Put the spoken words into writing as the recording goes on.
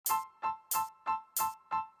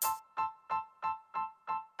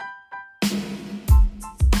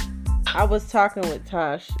I was talking with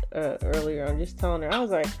Tosh earlier. I'm just telling her, I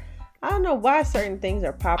was like, I don't know why certain things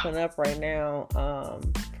are popping up right now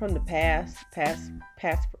from the past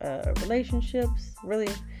relationships. Really,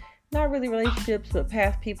 not really relationships, but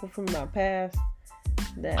past people from my past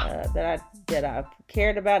that I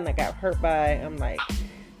cared about and I got hurt by. I'm like,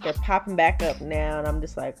 they're popping back up now, and I'm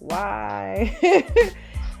just like, why?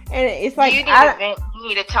 And it's like you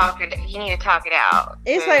need to talk it. You need to talk it out.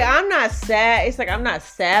 It's like I'm not sad. It's like I'm not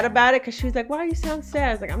sad about it because she was like, "Why you sound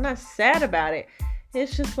sad?" It's like I'm not sad about it.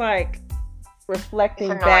 It's just like reflecting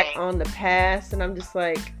back on the past, and I'm just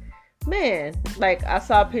like, man, like I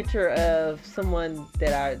saw a picture of someone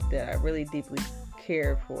that I really deeply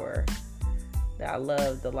cared for, that I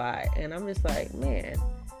loved a lot, and I'm just like, man,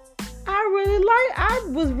 I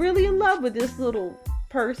was really in love with this little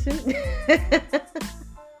person.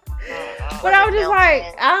 But I was just like,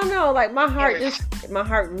 I don't know, like my heart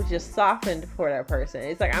was just softened for that person.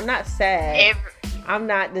 It's like I'm not sad. I'm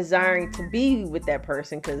not desiring to be with that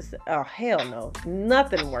person because, oh hell no,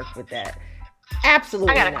 nothing worked with that.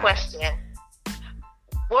 Absolutely. I got a question.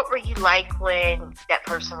 What were you like when that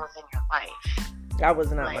person was in your life? I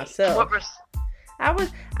was not myself. I was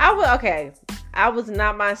okay. I was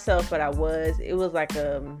not myself, but I was. It was like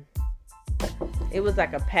a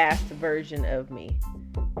past version of me.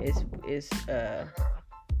 It's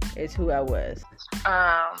who I was.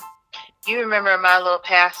 You remember my little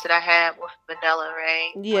past that I had with Vanilla,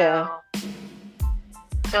 right? Yeah.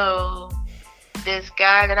 So this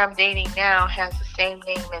guy that I'm dating now has the same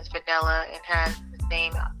name as Vanilla and has the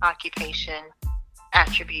same occupation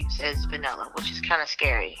attributes as Vanilla, which is kind of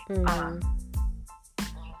scary. Mm-hmm.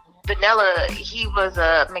 Vanilla, he was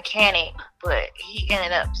a mechanic, but he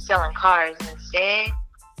ended up selling cars instead.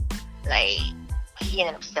 Like, he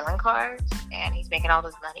ended up selling cars, and he's making all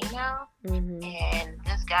this money now. Mm-hmm. And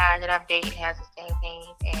this guy that I'm dating has the same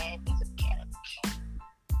name, and he's a mechanic.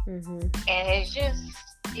 Mm-hmm. And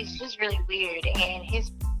it's just really weird. And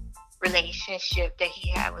his relationship that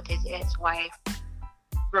he had with his ex-wife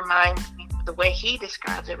reminds me, the way he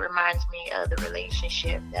describes it, reminds me of the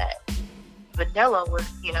relationship that Vanilla was,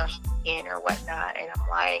 in or whatnot. And I'm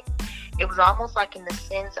like, it was almost like in the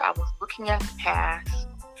sense I was looking at the past,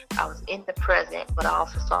 I was in the present, but I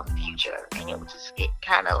also saw the future, and it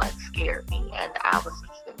kind of like scared me. And I was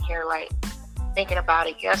sitting here like thinking about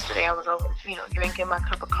it yesterday. I was over, drinking my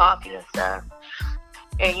cup of coffee and stuff,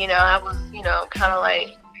 and I was, kind of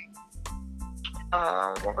like,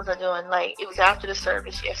 what was I doing? Like, it was after the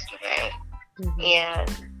service yesterday, mm-hmm.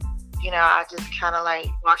 and I just kind of like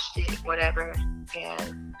watched it, whatever,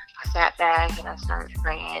 and I sat back and I started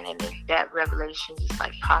praying, and then that revelation just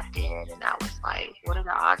like popped in, and I was like, what are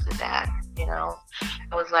the odds of that? It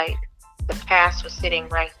was like the past was sitting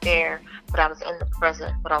right there, but I was in the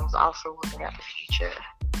present, but I was also looking at the future.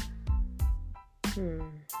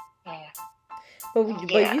 Yeah. But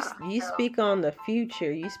you speak on the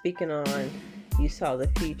future. You speaking on you saw the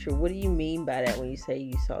future. What do you mean by that when you say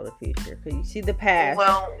you saw the future? Because you see the past.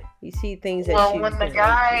 Well, you see things that when the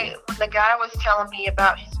guy was telling me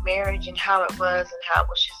about his marriage and how it was, and how it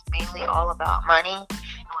was just mainly all about money,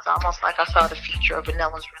 it was almost like I saw the future of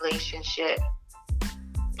Vanilla's relationship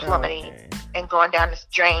plummeting and going down this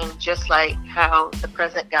drain, just like how the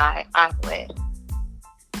present guy I went.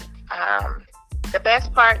 The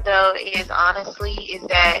best part though is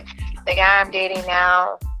that the guy I'm dating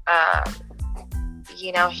now,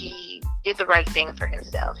 he did the right thing for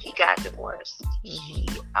himself. He got divorced.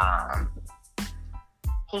 Mm-hmm.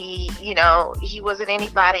 He wasn't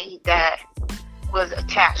anybody that was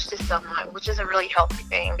attached to someone, which is a really healthy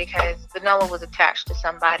thing, because Vanilla was attached to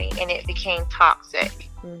somebody and it became toxic.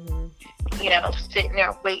 Mm-hmm. Sitting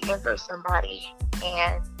there waiting for somebody,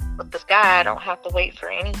 and with this guy, I don't have to wait for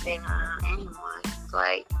anything or anyone. It's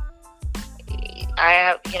like,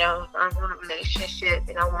 I want a relationship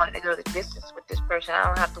and I wanted to go the distance with this person. I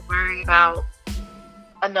don't have to worry about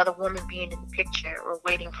another woman being in the picture or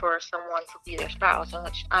waiting for someone to be their spouse,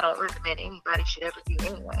 which I don't recommend anybody should ever do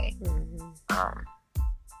anyway. Mm-hmm.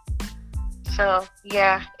 So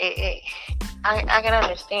yeah, I can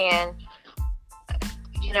understand.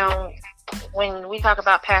 When we talk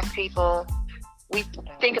about past people, we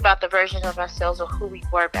think about the version of ourselves of who we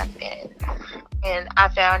were back then. And I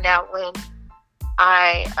found out when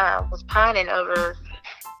I was pining over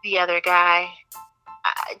the other guy,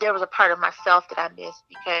 there was a part of myself that I missed,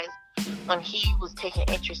 because when he was taking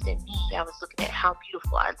interest in me, I was looking at how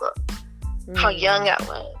beautiful I looked, how young I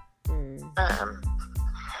was.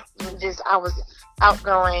 I was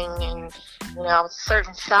outgoing, and I was a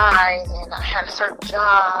certain size, and I had a certain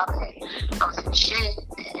job, and I was in shape,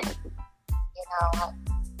 and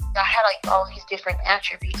I had like all these different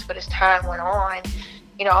attributes, but as time went on,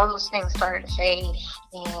 all those things started to fade,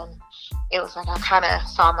 and it was like I kind of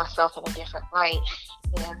saw myself in a different light,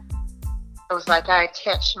 and it was like I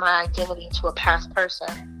attached my identity to a past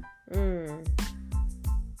person.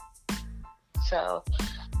 So,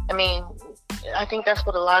 I mean, I think that's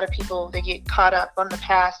what a lot of people, they get caught up on the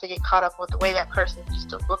past. They get caught up with the way that person used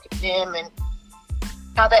to look at them and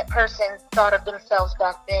how that person thought of themselves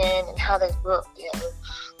back then and how they looked. And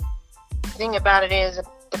the thing about it is,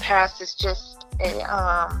 the past is just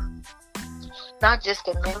not just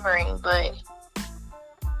a memory, but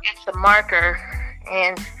it's a marker,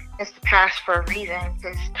 and it's the past for a reason,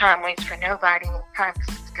 because time waits for nobody, and time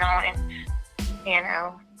is gone, and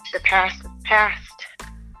the past is past.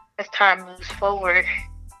 As time moves forward,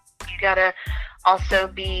 you gotta also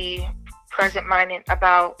be present-minded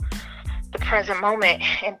about the present moment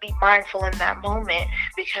and be mindful in that moment,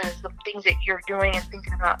 because the things that you're doing and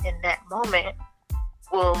thinking about in that moment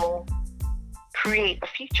will create a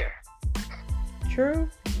future. True.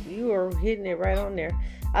 You are hitting it right on there.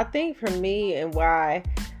 I think for me, and why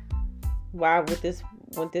with this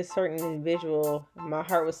certain individual, my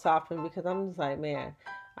heart was softened, because I'm just like, man,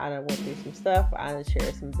 I done went through some stuff. I done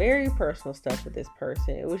shared some very personal stuff with this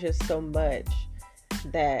person. It was just so much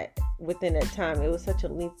that within that time, it was such a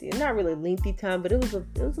lengthy, not really lengthy time, but it was a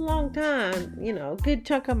long time, a good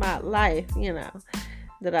chunk of my life,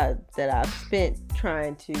 that I spent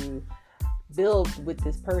trying to build with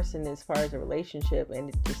this person as far as a relationship, and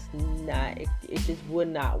it just would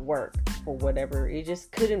not work for whatever. It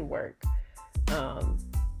just couldn't work.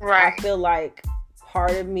 Right. I feel like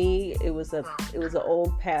part of me, it was an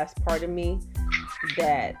old past part of me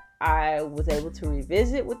that I was able to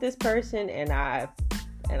revisit with this person, and I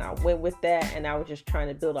went with that, and I was just trying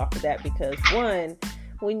to build off of that, because one,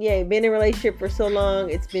 when you ain't been in a relationship for so long,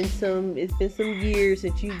 it's been some years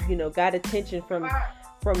that you got attention from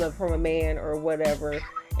a man or whatever,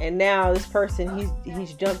 and now this person,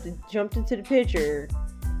 he's jumped into the picture.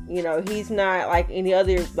 He's not like any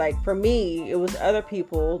other, like for me, it was other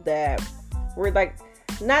people that were like,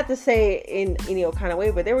 not to say in any kind of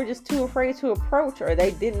way, but they were just too afraid to approach, or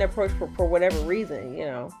they didn't approach for whatever reason,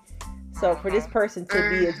 So for this person to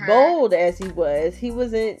be as bold as he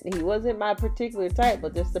wasn't my particular type,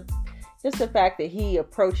 but just the fact that he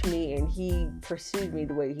approached me and he pursued me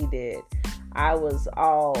the way he did, I was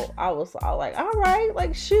all like, all right,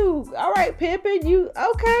 like, shoot, all right, Pimpin', you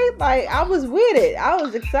okay? Like, I was with it. I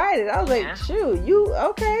was excited. I was like, shoot, you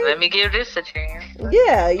okay? Let me give this a chance.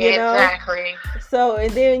 Yeah, exactly. So,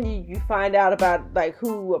 and then you find out about like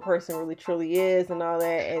who a person really truly is and all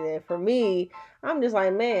that. And then for me, I'm just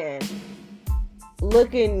like, man,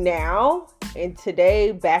 looking now and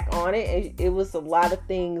today back on it, it was a lot of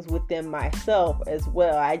things within myself as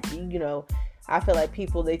well. I feel like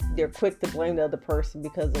people, they're quick to blame the other person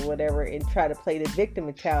because of whatever and try to play the victim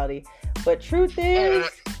mentality. But truth is,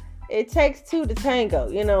 it takes two to tango.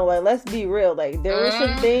 Like, let's be real. Like, there were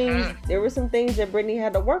some things that Brittany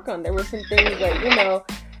had to work on. There were some things that,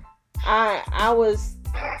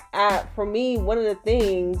 for me, one of the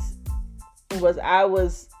things was I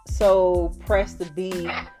was so pressed to be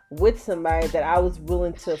with somebody that I was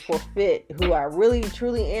willing to forfeit who I really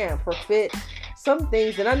truly am, forfeit some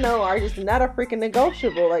things that I know are just not a freaking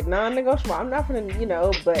negotiable, like non-negotiable. I'm not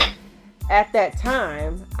gonna, but at that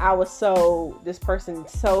time, this person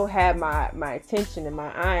so had my attention and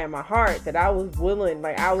my eye and my heart that I was willing,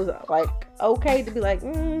 like, I was like, okay to be like,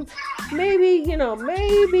 maybe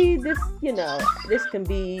this can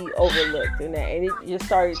be overlooked and that, and it just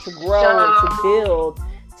started to grow and to build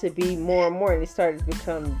to be more and more, and it started to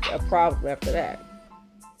become a problem after that.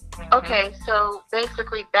 Okay, so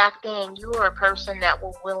basically back then you were a person that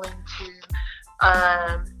were willing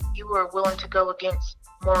to go against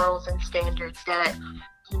morals and standards that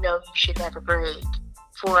you should never break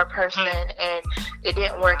for a person, and it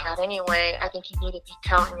didn't work out anyway. I think you need to be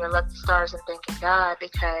counting your lucky stars and thanking God,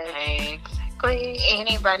 because exactly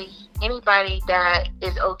anybody that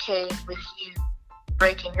is okay with you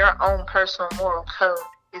breaking your own personal moral code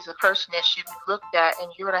is a person that should be looked at,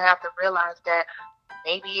 and you're gonna have to realize that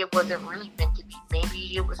maybe it wasn't really meant to be.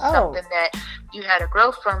 Maybe it was something that you had to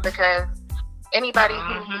grow from, because anybody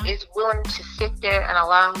who is willing to sit there and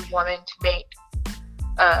allow a woman to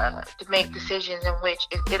make decisions in which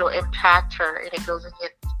it'll impact her and it goes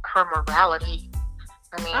against her morality,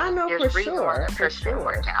 I know there's for reason sure. why that person didn't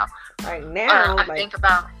work out. Like now, I think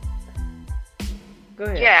about. Go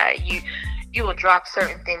ahead. Yeah, you will drop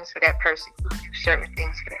certain things for that person. You will do certain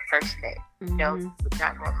things for that person that you would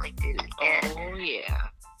not normally do. And,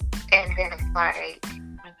 and then it's like,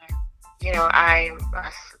 I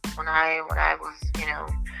when I was,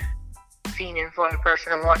 fiending for a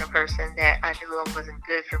person and wanting a person that I knew wasn't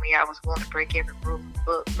good for me, I was willing to break every rule in the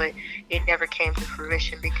book, but it never came to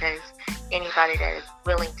fruition because anybody that is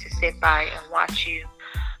willing to sit by and watch you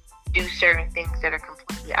do certain things that are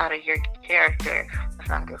completely out of your character, that's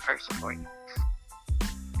not a good person for you.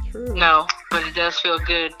 True. No, but it does feel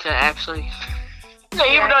good to actually,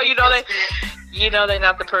 even though you know they're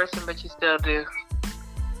not the person, but you still do.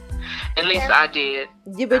 At least I did.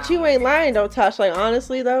 Yeah, but you ain't lying though, Tosh. Like,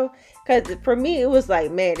 honestly though, because for me it was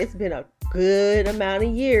like, man, it's been a good amount of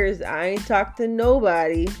years I ain't talked to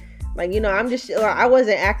nobody. Like, I'm just, I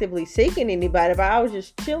wasn't actively seeking anybody, but I was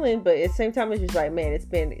just chilling. But at the same time, it's just like, man, it's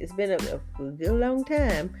been a good long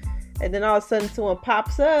time. And then all of a sudden someone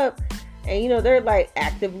pops up and, they're like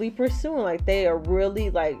actively pursuing, like they are really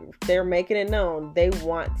like, they're making it known. They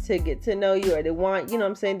want to get to know you, or they want,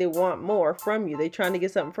 they want more from you. They're trying to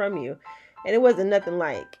get something from you. And it wasn't nothing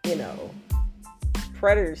like,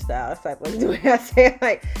 predator style. It's like, the way I say it,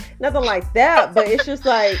 like nothing like that. But it's just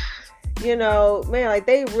like, man, like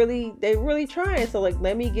they really trying. So like,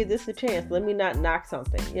 let me give this a chance. Let me not knock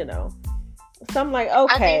something, So I'm like,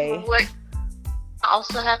 okay. I think what I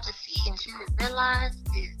also have to see and realize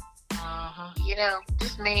is,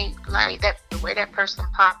 this made like that, the way that person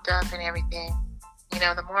popped up and everything,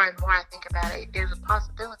 the more and more I think about it, there's a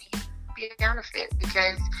possibility it could be a counterfeit,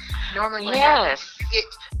 because normally when you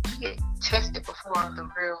get tested before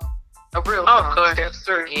a real test.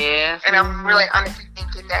 Yeah. And I'm really honestly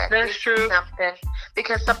thinking that's true. Something,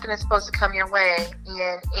 because something is supposed to come your way,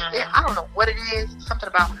 and I don't know what it is, something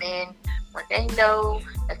about men, when they know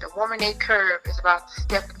that the woman they curve is about to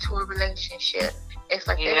step into a relationship, it's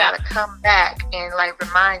like they gotta come back and like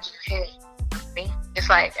remind you, hey, me. It's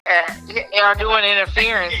like they are doing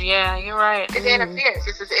interference. Yeah, you're right. It's interference.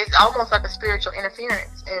 It's almost like a spiritual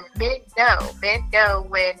interference. And men know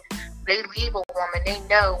when they leave a woman. They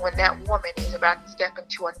know when that woman is about to step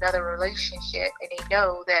into another relationship, and they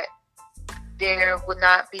know that there will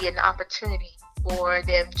not be an opportunity for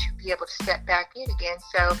them to be able to step back in again.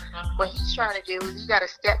 So what he's trying to do is you got to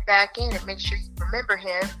step back in and make sure you remember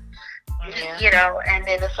him. Yeah. And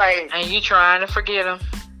then it's like, and you trying to forget him.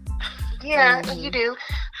 Yeah, and you do.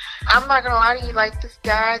 I'm not gonna lie to you, like this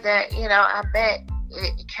guy that I met,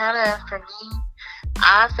 it kind of, for me,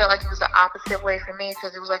 I felt like it was the opposite way for me,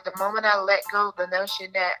 because it was like the moment I let go of the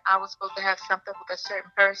notion that I was supposed to have something with a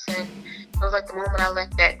certain person, it was like the moment I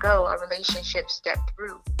let that go, a relationship stepped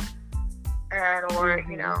through, or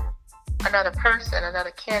another person,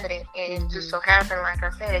 another candidate, and just so happened, like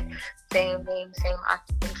I said, same name, same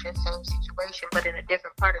occupation, same situation, but in a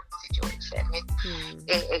different part of the situation.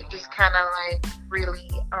 It just kind of like really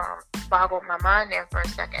boggled my mind there for a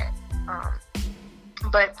second.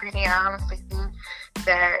 But Brittany, I honestly think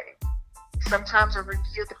that sometimes a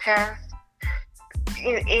review of the past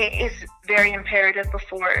is very imperative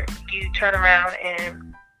before you turn around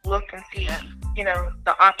and look and see,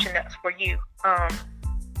 the option that's for you.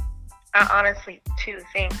 I honestly, too,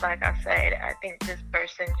 think, like I said, I think this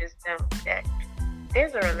person just knows that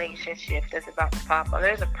there's a relationship that's about to pop up.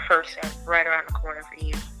 There's a person right around the corner for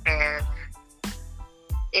you, and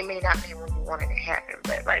it may not be when you want it to happen,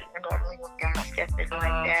 but like normally when guys step in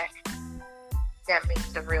like that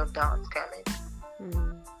means the real dawn's coming.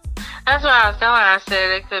 That's what I was telling her. I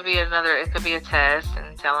said it could be a test,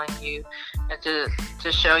 and telling you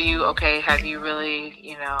to show you, okay, have you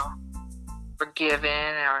really, forgiven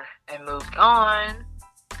and moved on,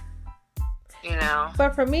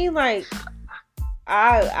 But for me, like,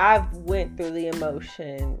 I've went through the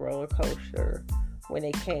emotion roller coaster when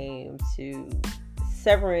it came to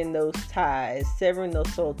severing those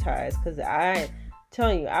soul ties, because I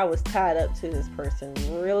telling you, I was tied up to this person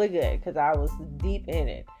really good, because I was deep in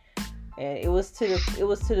it, and it was to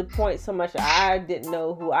the point so much I didn't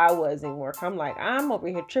know who I was anymore. I'm like, I'm over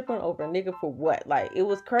here tripping over a nigga for what? Like, it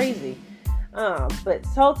was crazy. But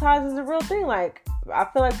soul ties is a real thing. Like, I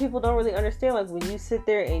feel like people don't really understand, like, when you sit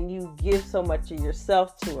there and you give so much of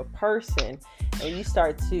yourself to a person, and you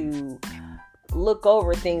start to look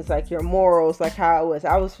over things like your morals, like how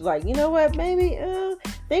I was like, you know what, maybe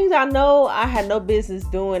things I know I had no business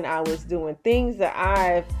doing, I was doing things that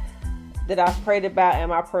I've prayed about in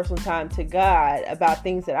my personal time to God, about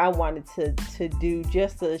things that I wanted to do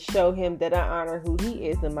just to show him that I honor who he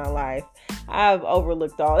is in my life. I've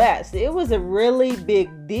overlooked all that. So it was a really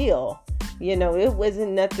big deal. It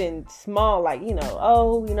wasn't nothing small, like,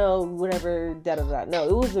 whatever, da-da-da. No,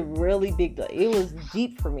 it was a really big deal. It was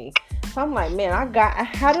deep for me. So I'm like, man,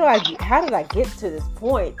 how did I get to this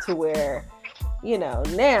point to where,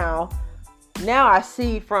 now now I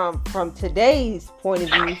see from today's point of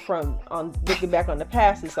view, from on looking back on the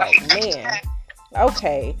past, it's like, man,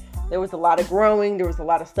 okay, there was a lot of growing, there was a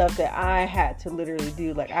lot of stuff that I had to literally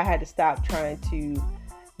do. Like, I had to stop trying to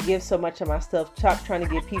give so much of myself, stop trying to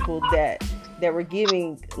give people that were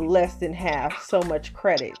giving less than half so much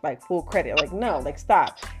credit, like full credit. Like, no, like,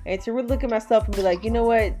 stop. And to really look at myself and be like, you know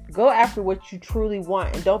what, go after what you truly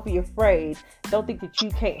want, and don't be afraid. Don't think that you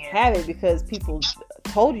can't have it because people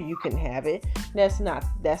told you couldn't have it. That's not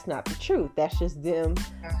the truth. That's just them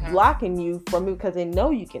blocking you from it because they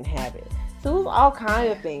know you can have it. So it was all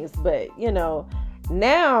kind of things. But, you know,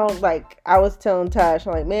 now, like I was telling Tosh,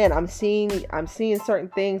 I'm like, man, I'm seeing certain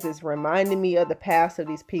things that's reminding me of the past of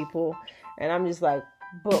these people. And I'm just like,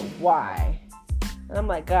 but why? And I'm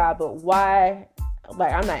like, God, but why?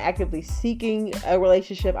 Like, I'm not actively seeking a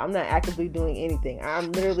relationship. I'm not actively doing anything.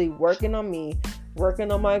 I'm literally working on me,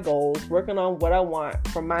 working on my goals, working on what I want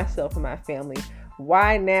for myself and my family.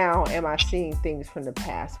 Why now am I seeing things from the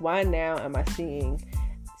past? Why now am I seeing,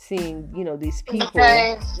 you know, these people?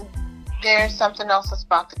 Because there's something else that's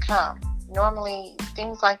about to come. Normally,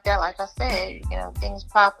 things like that, like I said, you know, things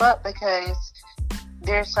pop up because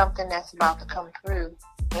there's something that's about to come through.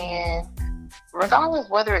 And regardless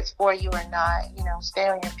whether it's for you or not, you know, stay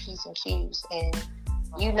on your P's and Q's. And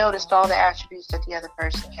you noticed all the attributes that the other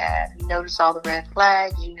person had. You noticed all the red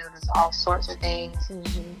flags. You noticed all sorts of things.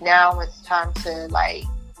 Mm-hmm. Now it's time to, like,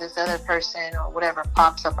 this other person or whatever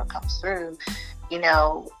pops up or comes through, you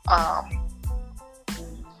know,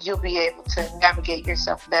 you'll be able to navigate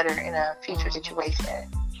yourself better in a future situation.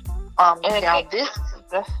 Now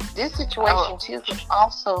this situation too can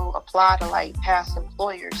also apply to, like, past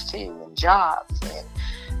employers too, and jobs and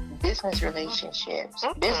business relationships,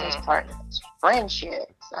 business partners,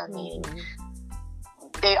 friendships. I mean,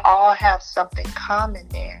 they all have something common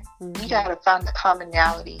there. You got to find the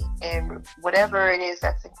commonality, and whatever it is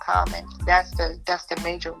that's in common, that's the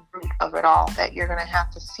major root of it all that you're gonna have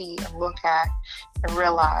to see and look at and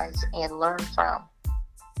realize and learn from.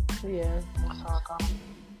 Yeah, it's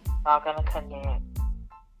all gonna connect.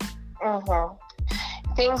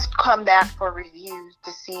 Things come back for reviews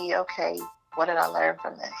to see, okay, what did I learn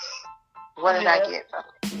from this? What did I get from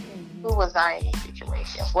it? Who was I in this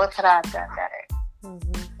situation? What could I have done better?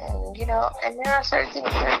 And, you know, and there are certain things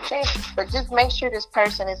that are changing, but just make sure this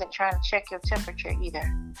person isn't trying to check your temperature either.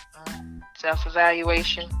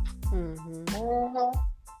 Self-evaluation.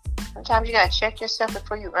 Sometimes you gotta check yourself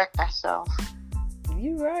before you wreck yourself.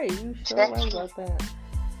 You're right. You sure right about that.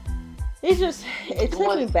 It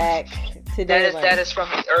took me back today. That is from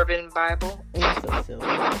the Urban Bible. It's so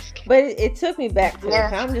silly. But it took me back to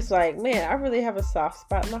that. I'm just like, man, I really have a soft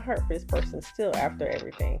spot in my heart for this person still after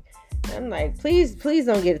everything. I'm like, please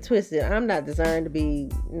don't get it twisted. I'm not designed to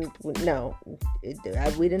be. No,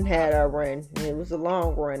 we didn't have our run. It was a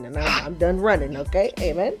long run, and I'm done running. Okay,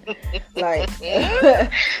 amen. Like,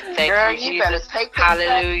 thank you, better take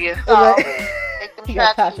hallelujah. Take them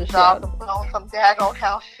track shoes off and put on some daggone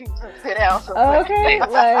house shoes and sit down somewhere. Okay,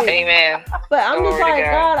 like, amen. But I'm just like,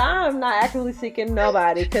 God, I'm not actively seeking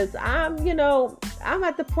nobody, because I'm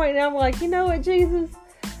at the point now, I'm like, you know what, Jesus,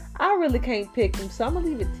 I really can't pick them, so I'm gonna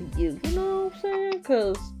leave it to you. You know what I'm saying?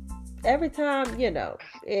 Because every time, you know,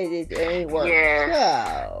 it ain't working.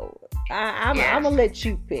 Yeah. So I'm gonna let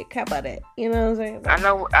you pick. How about that? You know what I'm saying? I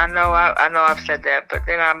know. I've said that, but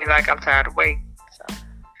then I'll be like, I'm tired of waiting. So.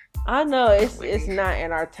 I know it's not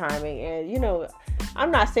in our timing, and you know,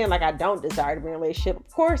 I'm not saying like I don't desire to be in a relationship. Of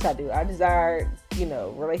course I do. I desire, you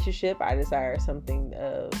know, relationship. I desire something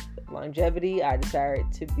of longevity. I desire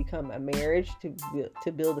it to become a marriage,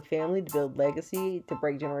 to build a family, to build legacy, to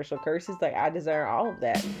break generational curses. Like, I desire all of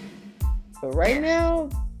that. But right now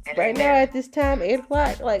at this time,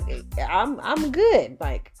 8:00, like, I'm good.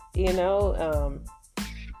 Like, you know,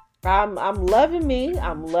 I'm loving me.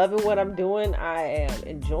 I'm loving what I'm doing. I am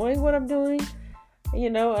enjoying what I'm doing. You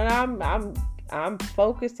know, and I'm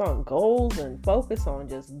focused on goals and focused on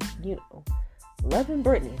just, you know, loving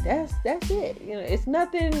Brittany. That's it. You know, it's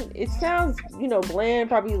nothing. It sounds, you know, bland,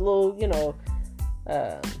 probably a little, you know,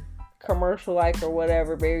 commercial like or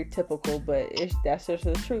whatever, very typical. But that's just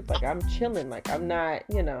the truth. Like, I'm chilling. Like, I'm not,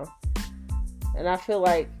 you know. And I feel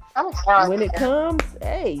like when it comes,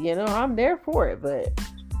 hey, you know, I'm there for it. But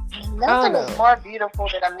nothing is more beautiful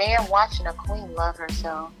than a man watching a queen love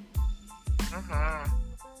herself.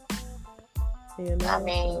 You know, I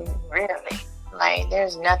mean, really. Like,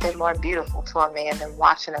 there's nothing more beautiful to a man than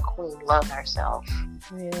watching a queen love herself.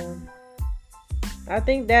 Yeah. I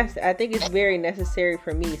think it's very necessary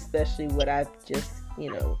for me, especially what I've just, you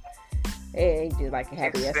know, It ain't just like a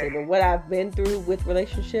happy yesterday. But what I've been through with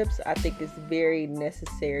relationships, I think is very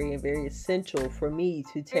necessary and very essential for me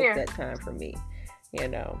to take that time for me. You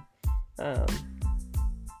know,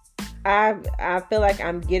 I feel like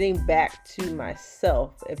I'm getting back to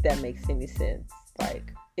myself, if that makes any sense.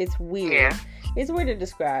 Like, it's weird. Yeah. It's weird to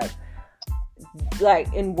describe,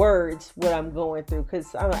 like, in words what I'm going through,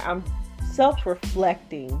 because I'm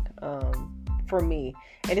self-reflecting for me.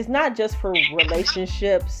 And it's not just for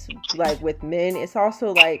relationships, like with men. It's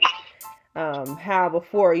also like how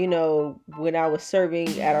before, you know, when I was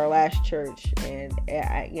serving at our last church, and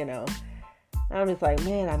you know, I'm just like,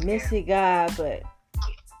 man, I miss it, God. But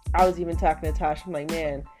I was even talking to Tasha. I'm like,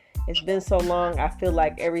 man, it's been so long. I feel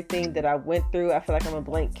like everything that I went through, I feel like I'm a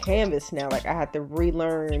blank canvas now. Like, I had to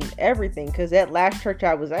relearn everything, because that last church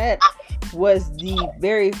I was at was the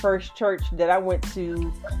very first church that I went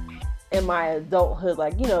to in my adulthood.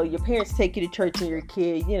 Like, you know, your parents take you to church when you're a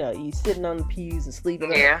kid, you know, you sitting on the pews and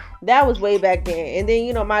sleeping. Yeah. That was way back then. And then,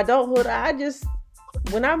 you know, my adulthood,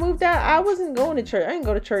 when I moved out, I wasn't going to church. I didn't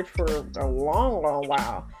go to church for a long, long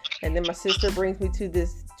while. And then my sister brings me to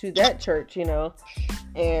that church, you know,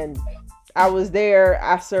 and I was there.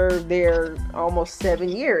 I served there almost 7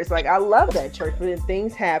 years. Like, I love that church, but then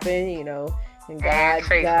things happen, you know, and God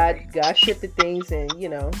shifted things, and, you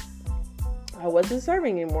know, I wasn't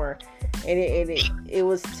serving anymore, and it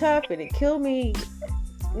was tough, and it killed me.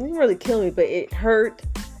 It didn't really kill me, but it hurt.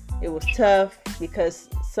 It was tough because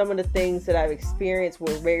some of the things that I've experienced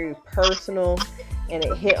were very personal, and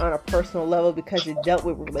it hit on a personal level because it dealt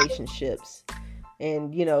with relationships.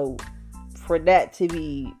 And, you know, for that to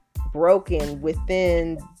be broken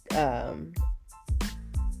within the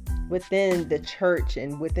church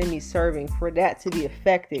and within me serving, for that to be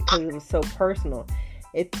affected because it was so personal,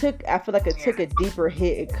 I feel like it took a deeper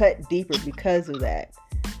hit. It cut deeper because of that.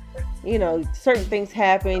 You know, certain things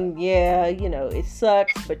happen. Yeah, you know, it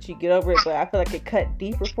sucks, but you get over it. But I feel like it cut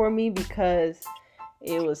deeper for me because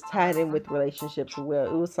it was tied in with relationships as well.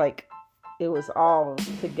 It was like, it was all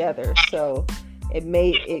together. So it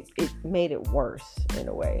made it worse in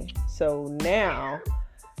a way. So now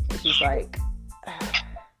it's just like,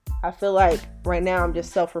 I feel like right now I'm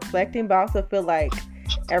just self-reflecting, but I also feel like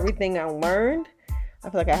everything I learned, I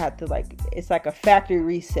feel like I have to, like, it's like a factory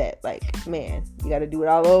reset. Like, man, you got to do it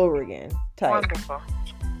all over again type. Wonderful.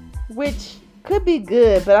 Which could be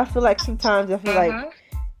good, but I feel like sometimes like,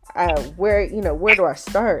 where do I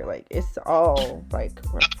start? Like, it's all like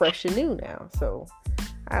fresh and new now. So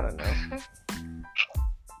I don't know.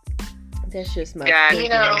 That's just my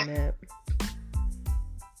opinion on that.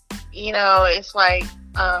 You know, it's like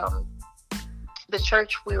the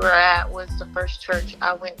church we were at was the first church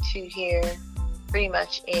I went to here, pretty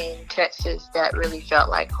much in Texas, that really felt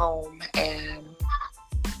like home. And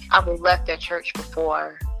I left that church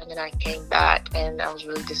before, and then I came back, and I was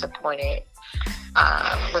really disappointed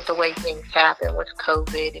with the way things happened with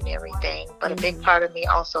COVID and everything. But a big part of me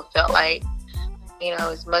also felt like, you know,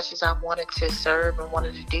 as much as I wanted to serve and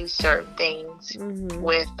wanted to do certain things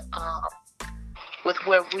with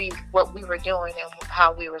what we were doing and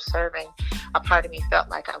how we were serving, a part of me felt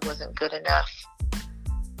like I wasn't good enough.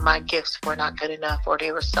 My gifts were not good enough, or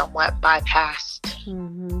they were somewhat bypassed.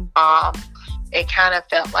 It kind of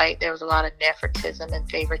felt like there was a lot of nepotism and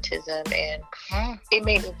favoritism, and it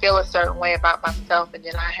made me feel a certain way about myself. And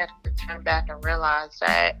then I had to turn back and realize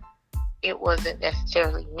that it wasn't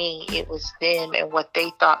necessarily me, it was them and what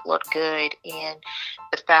they thought looked good, and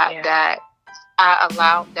the fact that I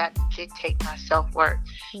allowed that to dictate my self-worth.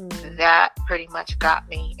 That pretty much got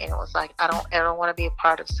me, and it was like, I don't want to be a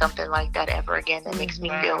part of something like that ever again. That makes me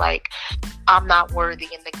feel like I'm not worthy,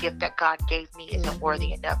 and the gift that God gave me isn't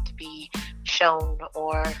worthy enough to be shown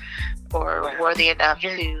or worthy enough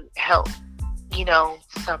to help, you know,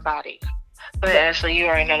 somebody. But Ashley, you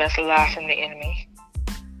already know that's a lie from the enemy.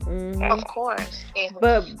 Of course. And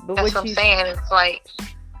but that's what I'm saying. It's like,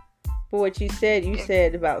 but what you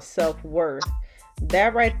said about self-worth,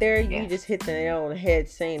 that right there, you just hit the nail on the head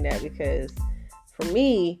saying that, because for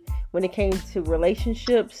me, when it came to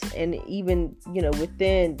relationships, and even, you know,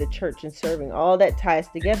 within the church and serving, all that ties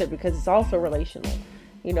together because it's also relational.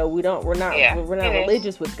 You know, we're not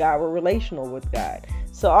religious with God, we're relational with God.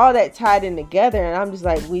 So all that tied in together, and I'm just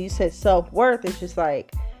like, when you said self-worth, it's just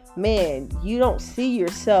like, man, you don't see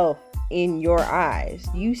yourself in your eyes.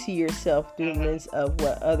 You see yourself through the lens of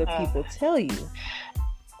what other people tell you.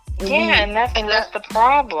 And that's the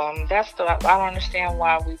problem. I don't understand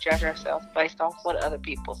why we judge ourselves based off what other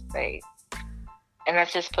people say, and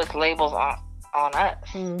that just puts labels on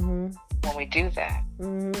us when we do that.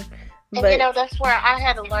 And But that's where I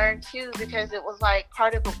had to learn too, because it was like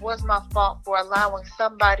part of it was my fault for allowing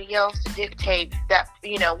somebody else to dictate that,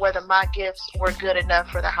 whether my gifts were good enough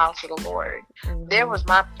for the house of the Lord. That was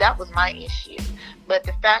my issue. But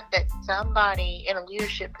the fact that somebody in a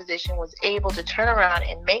leadership position was able to turn around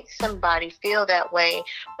and make somebody feel that way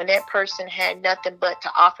when that person had nothing but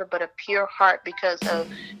to offer but a pure heart because of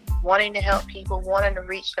wanting to help people, wanting to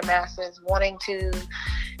reach the masses,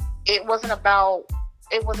 it wasn't about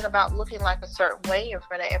looking like a certain way in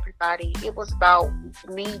front of everybody. It was about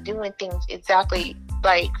me doing things exactly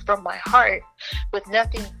like from my heart with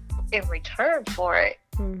nothing in return for it.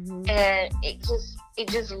 mm-hmm. And it just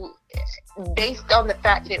based on the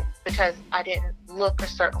fact that because I didn't look a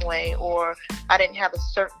certain way or I didn't have a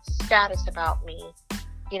certain status about me,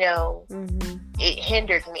 Mm-hmm. it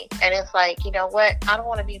hindered me. And it's like, you know what? I don't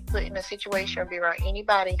want to be put in a situation or be around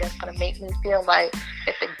anybody that's going to make me feel like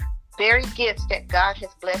that the very gifts that God has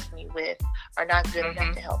blessed me with are not good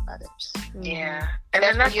enough to help others. Mm-hmm. Yeah. And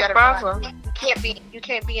that's the problem. You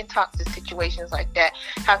can't be in toxic situations like that.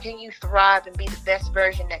 How can you thrive and be the best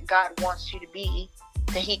version that God wants you to be,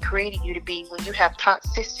 that He created you to be, when you have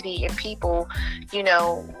toxicity and people,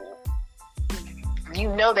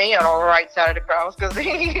 they are on the right side of the cross because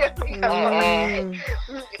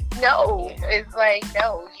no, it's like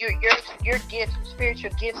no, your gifts, your spiritual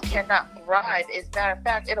gifts cannot thrive. As a matter of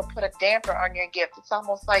fact, it'll put a damper on your gift. It's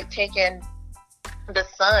almost like taking the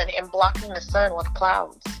sun and blocking the sun with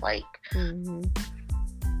clouds, like. Mm-hmm.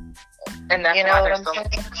 And that's why there's so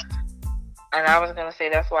much. And I was gonna say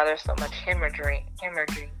that's why there's so much hemorrhaging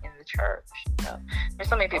in the church. There's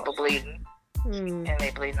so many people bleeding, and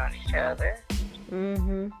they bleed on each other.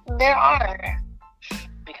 Mm-hmm. There are,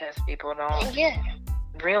 because people don't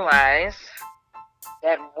realize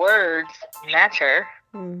that words matter.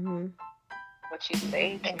 Mm-hmm. What you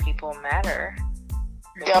say to people matter.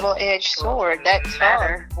 Double-edged sword. That's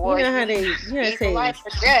matter. You know how they say life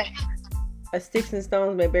or death. A sticks and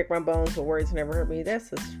stones may break my bones, but words never hurt me.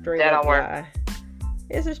 That's a straight up lie.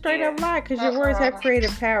 It's a straight up lie, because your words have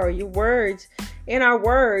creative power. Your words, in our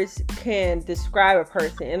words, can describe a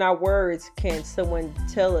person. In our words, can someone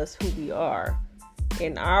tell us who we are?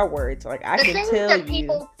 In our words, like I can tell that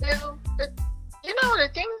people do, the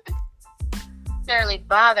things that necessarily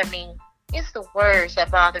bother me, it's the words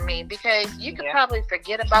that bother me, because you could probably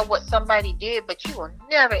forget about what somebody did, but you will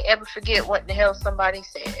never ever forget what the hell somebody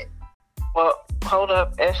said. Well, hold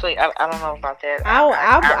up, Ashley. I don't know about that. I'll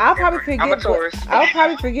probably forget. I'll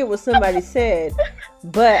probably forget what somebody said,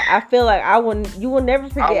 but I feel like you will never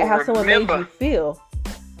forget how someone made you feel.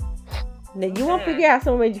 Now you won't forget how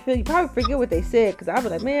someone made you feel. You probably forget what they said, because I'll be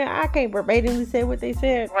like, man, I can't verbatimly say what they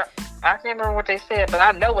said. Well, I can't remember what they said, but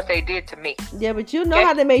I know what they did to me. Yeah, but you know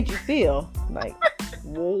how they made you feel. Like,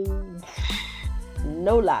 whoa,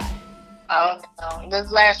 no lie. Oh, no. This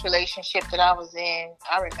last relationship that I was in,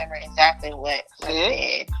 I remember exactly what I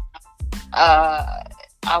said.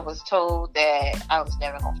 I was told that I was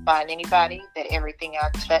never going to find anybody, that everything I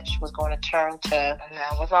touched was going to turn to, and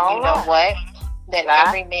that was all you know what? That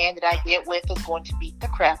every man that I get with is going to beat the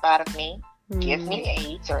crap out of me, give me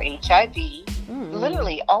AIDS or HIV.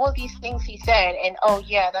 Literally, all of these things he said, and oh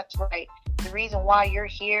yeah, that's right. The reason why you're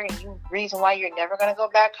here and the reason why you're never going to go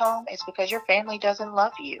back home is because your family doesn't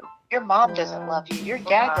love you. Your mom doesn't love you. Your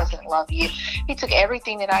dad doesn't love you. He took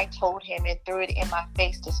everything that I told him and threw it in my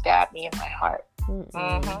face to stab me in my heart.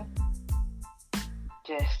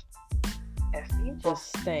 Just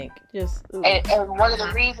stink. And one of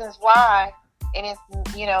the reasons why, and it's,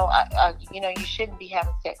 you shouldn't be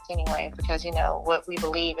having sex anyway, because, what we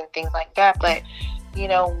believe and things like that. But,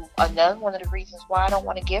 another one of the reasons why I don't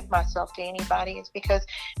want to give myself to anybody is because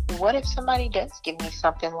what if somebody does give me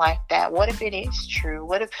something like that? What if it is true?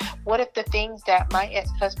 What if the things that my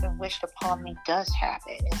ex-husband wished upon me does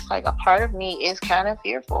happen? It's like a part of me is kind of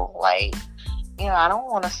fearful. Like, I don't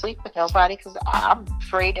want to sleep with nobody because I'm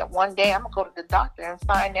afraid that one day I'm going to go to the doctor and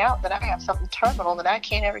find out that I have something terminal that I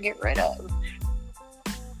can't ever get rid of.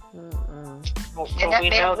 And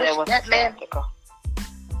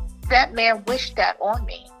that man wished that on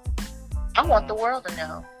me. I want the world to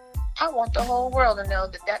know. I want the whole world to know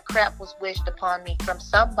that crap was wished upon me from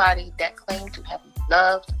somebody that claimed to have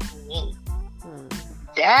loved me.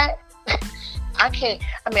 That, I can't,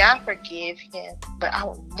 I forgive him, but I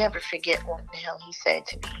will never forget what the hell he said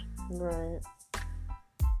to me. Right.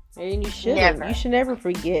 And you shouldn't. You should never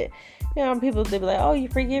forget. People, they be like, oh, you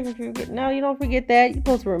forgive and forget. No, you don't forget that. You're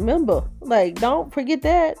supposed to remember. Like, don't forget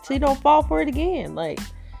that so you don't fall for it again. Like,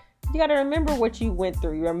 you got to remember what you went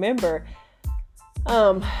through. You remember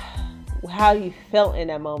how you felt in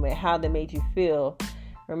that moment, how they made you feel.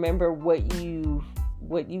 Remember what you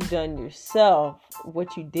what you've done yourself,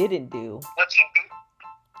 what you didn't do.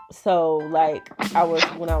 So, like,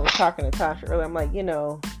 when I was talking to Tasha earlier, I'm like,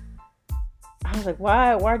 I was like,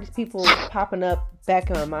 why are these people popping up back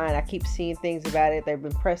in my mind? I keep seeing things about it. They've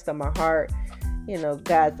been pressed on my heart.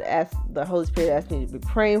 The Holy Spirit asked me to be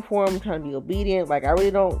praying for them, trying to be obedient. Like, I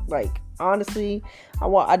really don't, like, honestly,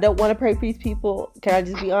 I don't want to pray for these people. Can I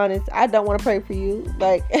just be honest? I don't want to pray for you.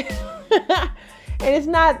 Like, and it's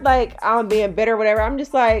not like I'm being bitter or whatever. I'm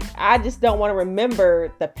just like, I just don't want to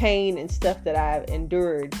remember the pain and stuff that I've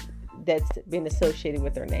endured that's been associated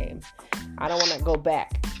with their name. I don't want to go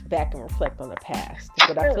back and reflect on the past.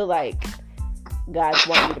 But I feel like God's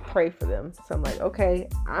wanting me to pray for them. So I'm like, okay,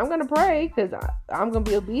 I'm going to pray because I'm going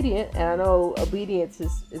to be obedient. And I know obedience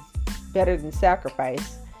is better than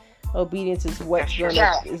sacrifice. Obedience is what's going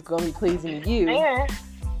to be pleasing to you. Yeah.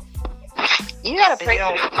 You gotta pray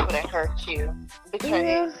for the people that hurt you,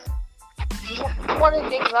 because one of the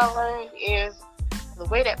things I learned is the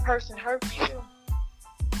way that person hurts you,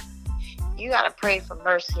 you gotta pray for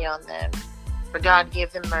mercy on them, for God to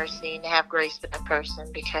give them mercy and to have grace for that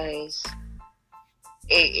person, because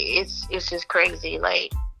it's just crazy.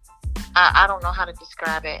 Like, I don't know how to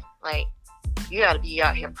describe it. Like, you gotta be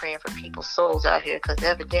out here praying for people's souls out here, because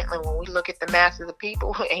evidently when we look at the masses of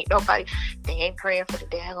people, they ain't praying for the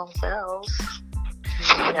daggone selves.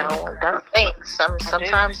 That's the thing.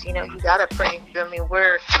 Sometimes, you gotta pray. I mean,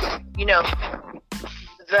 we're,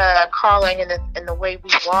 the calling and the way we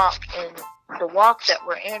walk and the walk that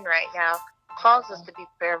we're in right now calls us to be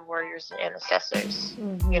prayer warriors and intercessors.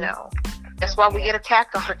 That's why we get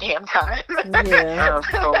attacked all the damn time. Yeah. Of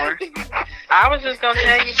course. I was just gonna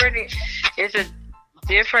tell you, Brittany,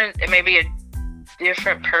 it may be a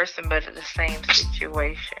different person, but it's the same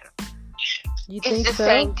situation. It's the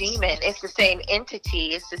same demon. It's the same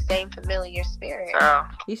entity. It's the same familiar spirit.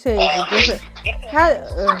 You say it's a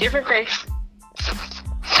different... different face.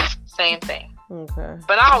 Same thing. Okay.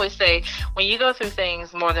 But I always say, when you go through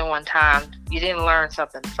things more than one time, you didn't learn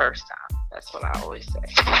something the first time. That's what I always say.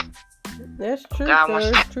 That's true. God wants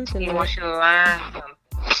you to learn something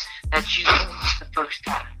that you didn't the first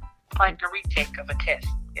time. Like a retake of a test,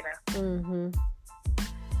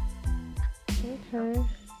 Okay.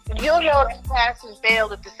 You'll know that passed and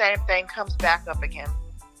failed if the same thing comes back up again.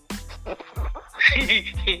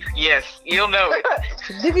 Yes, you'll know it.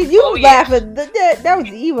 Look at you laughing. That was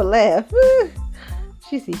an evil laugh.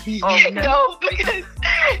 She said, no, because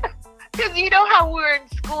you know how we were in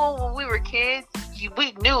school when we were kids?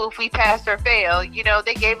 We knew if we passed or failed.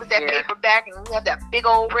 They gave us that paper back and we had that big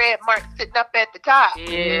old red mark sitting up at the top.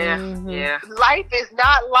 Yeah, Life is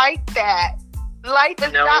not like that. Life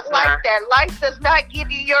is not like that. Life does not give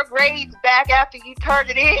you your grades back after you turn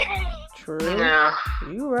it in. True. No.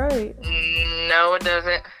 You're right. No, it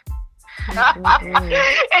doesn't.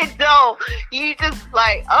 And so you just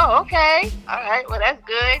like, oh, okay, all right, well, that's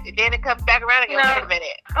good. And then it comes back around again. Wait a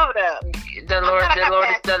minute, hold up.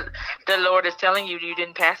 The Lord is telling you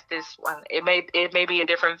didn't pass this one. It may be a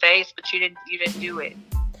different phase, but you didn't do it.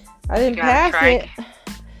 I didn't pass it.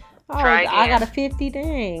 Try again. I got a 50.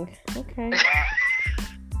 Dang. Okay. And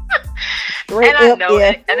I know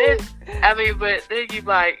it. And but then you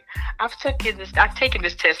like, I've taken this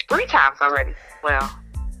test 3 times already. Well,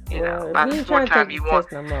 about the 4th time you want.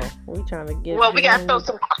 No more. We trying to get. Well, we got to throw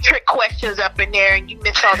some trick questions up in there, and you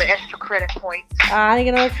missed all the extra credit points. I ain't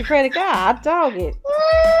get no extra credit. God, I dog it.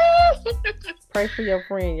 Pray for your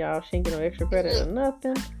friend, y'all. She ain't get no extra credit or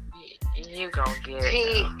nothing. You gonna get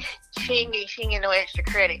it. She ain't get no extra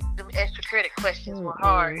credit. Them extra credit questions were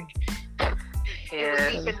hard. Yeah.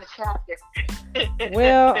 Deep in the chapter.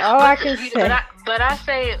 Well, all I can say. But I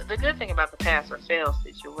say the good thing about the pass or fail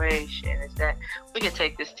situation is that we can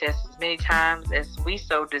take this test as many times as we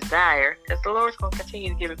so desire, because the Lord's going to continue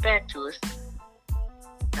to give it back to us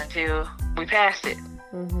until we pass it.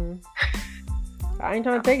 I ain't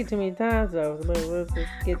trying to take it too many times though. Let's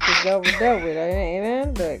just get this over done with.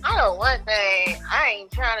 Amen. But I know one thing. I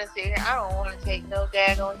ain't trying to sit here. I don't want to take no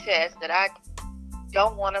daggone test that I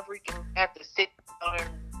don't want to freaking have to sit on and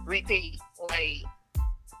repeat. Like,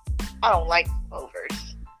 I don't like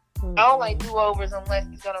do-overs. I don't like do-overs unless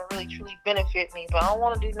it's gonna really truly benefit me. But I don't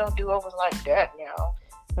want to do no do-overs like that now.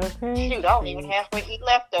 Okay. Shoot, I don't even halfway eat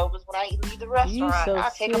leftovers when I leave the restaurant. I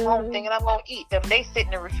take them home thinking I'm gonna eat them. They sit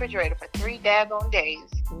in the refrigerator for 3 daggone days.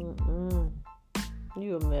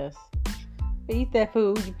 You a mess. Eat that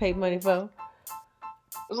food you pay money for.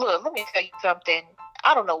 Look, let me tell you something.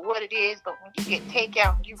 I don't know what it is, but when you get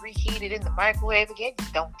takeout and you reheat it in the microwave again,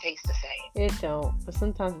 it don't taste the same. It don't. But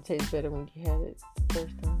sometimes it tastes better when you had it the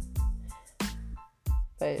first time.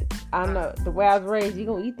 But I know the way I was raised, you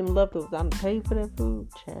gonna eat them leftovers. I'm gonna pay for that food,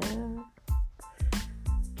 child.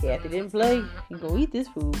 Kathy didn't play. You gonna eat this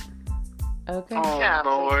food. Okay. Oh,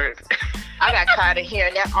 Lord. I got tired of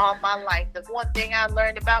hearing that all my life. The one thing I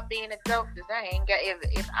learned about being an adult is I ain't got,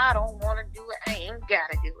 if I don't want to do it, I ain't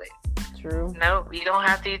gotta do it. True. No, you don't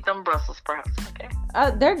have to eat them Brussels sprouts, okay?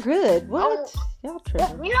 They're good. What? Y'all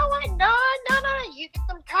tripping. You know what? No. You get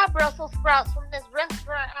some Thai Brussels sprouts from this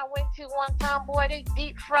restaurant I went to one time. Boy, they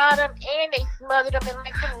deep fried them and they smothered them in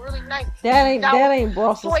like some really nice. That ain't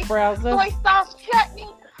Brussels sprouts. Soy sauce chutney.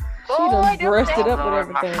 She done dressed it up with Lord,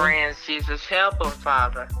 everything. my friends, Jesus, help them,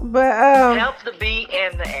 Father. But help the B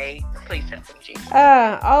and the A. Please help them, Jesus.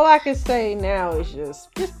 All I can say now is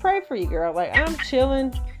just pray for you, girl. Like, I'm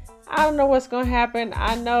chilling. I don't know what's gonna happen.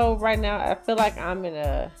 I know right now I feel like I'm in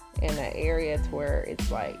an area to where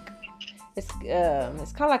it's like it's kind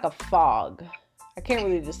of like a fog. I can't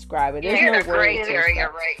really describe it. There's You're no in a gray words area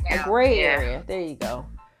right now. A gray area. There you go.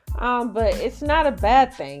 But it's not a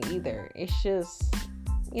bad thing either. It's just,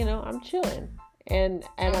 I'm chilling and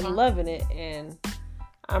I'm loving it, and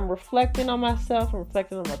I'm reflecting on myself, I'm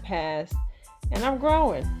reflecting on my past, and I'm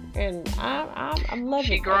growing, and I'm loving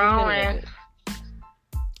she it. growing.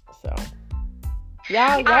 So,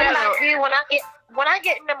 y'all when I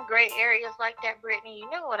get in them gray areas like that, Brittany,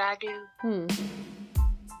 you know what I do?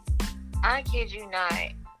 I kid you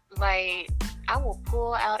not. Like, I will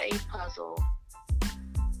pull out a puzzle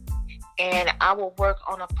and I will work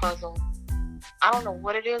on a puzzle. I don't know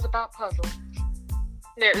what it is about puzzles.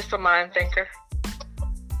 Yeah, it's a mind thinker.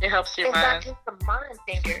 It helps your mind. It's not just a mind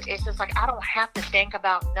thinker. It's just like I don't have to think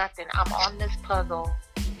about nothing. I'm on this puzzle,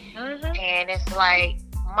 and it's like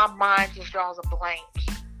my mind just draws a blank.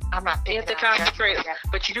 I'm not thinking. You have to concentrate,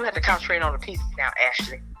 but you do have to concentrate on the pieces now,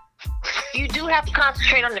 Ashley. You do have to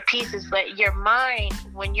concentrate on the pieces, but your mind,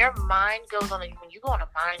 when your mind goes on, when you go on a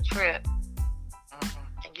mind trip,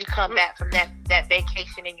 and you come back from that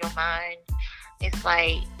vacation in your mind, it's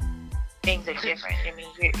like things are different. I mean,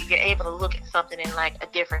 you're able to look at something in like a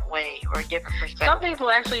different way or a different perspective. Some people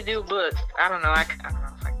actually do books. I don't know. I don't know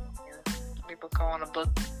if I can. People go on a book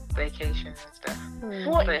vacation and stuff.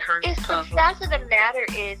 Well, the fact of the matter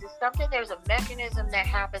is something. There's a mechanism that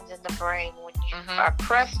happens in the brain when you are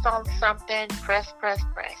pressed on something. Press.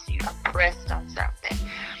 You are pressed on something,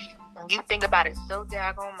 and you think about it so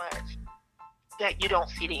daggone much that you don't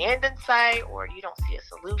see the end in sight, or you don't see a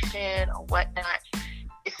solution or whatnot.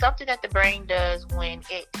 It's something that the brain does when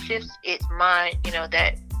it shifts its mind,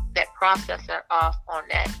 that processor off on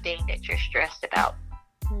that thing that you're stressed about.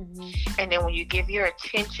 And then when you give your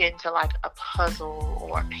attention to like a puzzle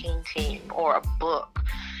or a painting or a book,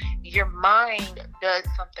 your mind does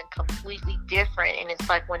something completely different. And it's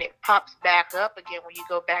like when it pops back up again, when you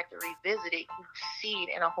go back to revisit it, you see it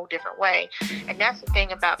in a whole different way. And that's the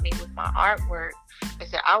thing about me with my artwork,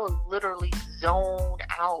 is that I will literally zone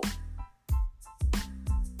out.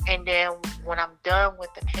 And then when I'm done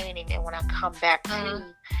with the painting and when I come back to,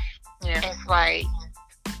 it's like,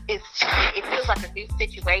 it feels like a new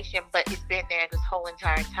situation, but it's been there this whole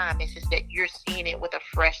entire time. It's just that you're seeing it with a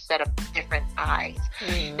fresh set of different eyes.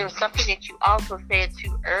 There was something that you also said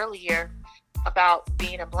too earlier about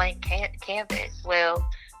being a blank canvas. Well,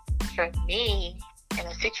 for me, in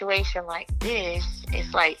a situation like this,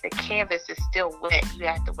 it's like the canvas is still wet. You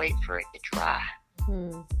have to wait for it to dry.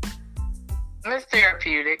 It's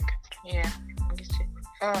therapeutic. Yeah.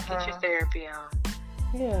 Get your therapy on.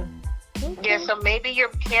 Yeah. Okay. Yeah, so maybe your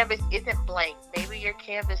canvas isn't blank. Maybe your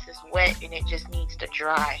canvas is wet and it just needs to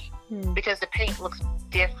dry. Because the paint looks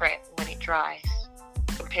different when it dries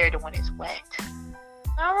compared to when it's wet.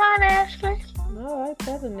 All right, Ashley. I like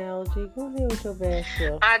that analogy. Go ahead with your bad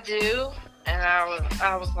self. I do. And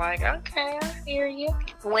I was like, okay, I hear you.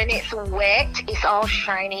 When it's wet, it's all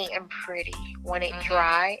shiny and pretty. When it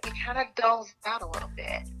dry, it kind of dulls out a little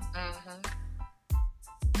bit.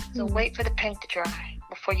 So wait for the paint to dry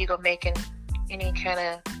before you go making any kind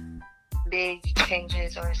of big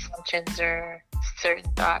changes or assumptions or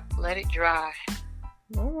certain thoughts. Let it dry.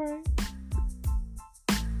 All right.